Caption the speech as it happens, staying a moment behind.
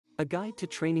A guide to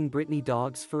training Brittany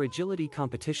dogs for agility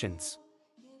competitions.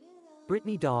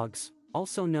 Brittany dogs,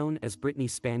 also known as Brittany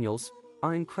Spaniels,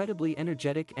 are incredibly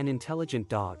energetic and intelligent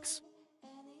dogs.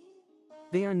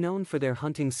 They are known for their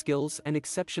hunting skills and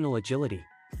exceptional agility.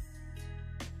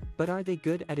 But are they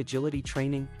good at agility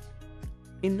training?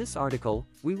 In this article,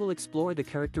 we will explore the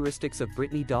characteristics of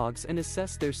Brittany dogs and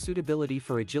assess their suitability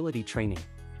for agility training.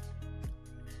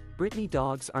 Brittany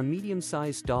dogs are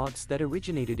medium-sized dogs that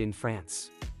originated in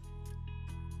France.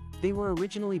 They were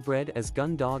originally bred as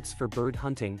gun dogs for bird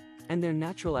hunting, and their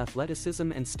natural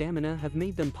athleticism and stamina have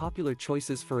made them popular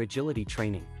choices for agility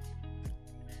training.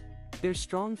 Their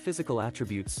strong physical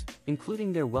attributes,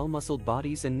 including their well-muscled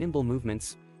bodies and nimble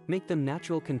movements, make them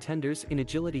natural contenders in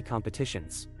agility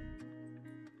competitions.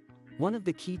 One of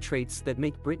the key traits that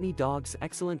make Brittany dogs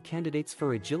excellent candidates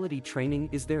for agility training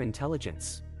is their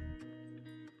intelligence.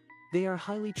 They are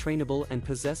highly trainable and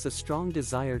possess a strong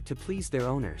desire to please their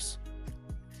owners.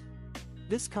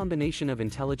 This combination of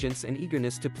intelligence and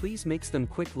eagerness to please makes them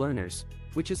quick learners,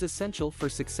 which is essential for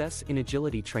success in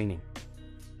agility training.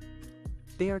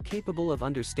 They are capable of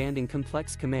understanding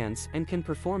complex commands and can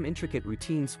perform intricate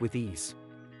routines with ease.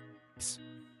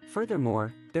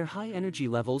 Furthermore, their high energy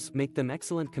levels make them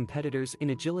excellent competitors in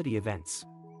agility events.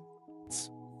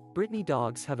 Brittany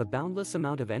dogs have a boundless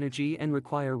amount of energy and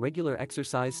require regular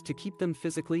exercise to keep them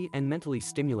physically and mentally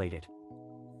stimulated.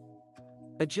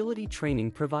 Agility training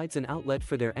provides an outlet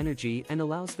for their energy and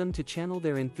allows them to channel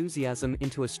their enthusiasm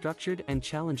into a structured and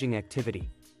challenging activity.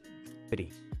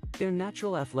 Their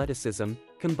natural athleticism,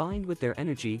 combined with their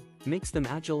energy, makes them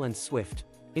agile and swift,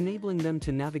 enabling them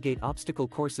to navigate obstacle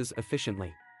courses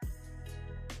efficiently.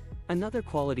 Another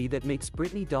quality that makes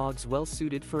Brittany dogs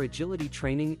well-suited for agility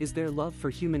training is their love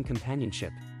for human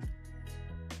companionship.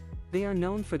 They are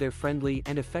known for their friendly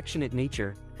and affectionate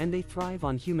nature, and they thrive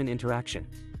on human interaction.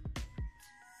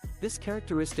 This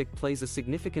characteristic plays a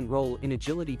significant role in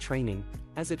agility training,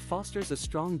 as it fosters a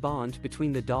strong bond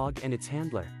between the dog and its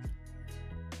handler.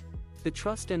 The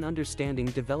trust and understanding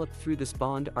developed through this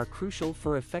bond are crucial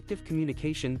for effective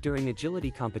communication during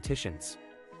agility competitions.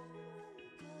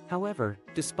 However,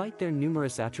 despite their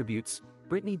numerous attributes,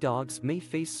 Brittany dogs may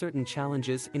face certain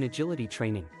challenges in agility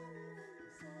training.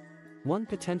 One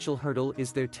potential hurdle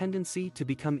is their tendency to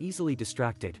become easily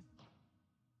distracted.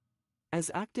 As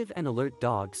active and alert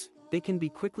dogs, they can be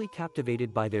quickly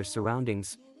captivated by their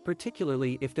surroundings,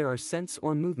 particularly if there are scents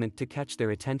or movement to catch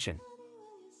their attention.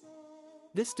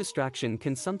 This distraction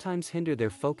can sometimes hinder their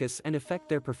focus and affect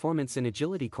their performance in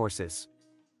agility courses.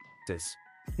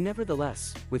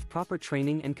 Nevertheless, with proper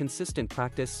training and consistent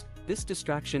practice, this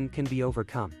distraction can be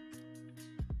overcome.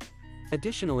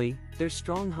 Additionally, their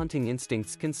strong hunting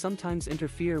instincts can sometimes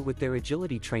interfere with their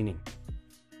agility training.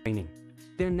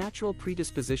 Their natural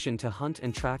predisposition to hunt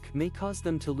and track may cause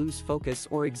them to lose focus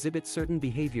or exhibit certain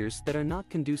behaviors that are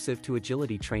not conducive to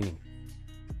agility training.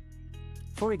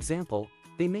 For example,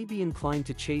 they may be inclined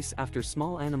to chase after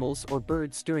small animals or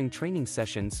birds during training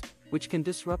sessions, which can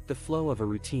disrupt the flow of a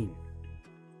routine.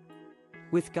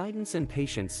 With guidance and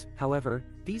patience, however,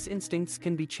 these instincts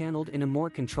can be channeled in a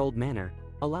more controlled manner,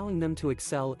 allowing them to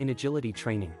excel in agility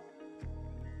training.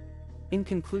 In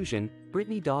conclusion,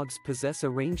 Brittany dogs possess a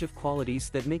range of qualities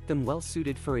that make them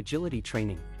well-suited for agility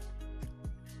training.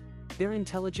 Their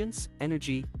intelligence,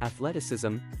 energy,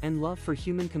 athleticism, and love for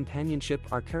human companionship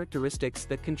are characteristics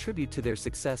that contribute to their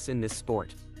success in this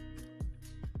sport.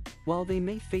 While they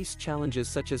may face challenges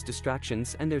such as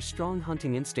distractions and their strong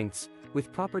hunting instincts,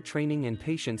 with proper training and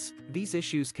patience, these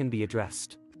issues can be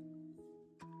addressed.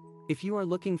 If you are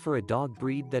looking for a dog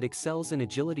breed that excels in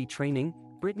agility training,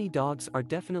 Brittany dogs are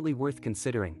definitely worth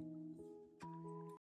considering.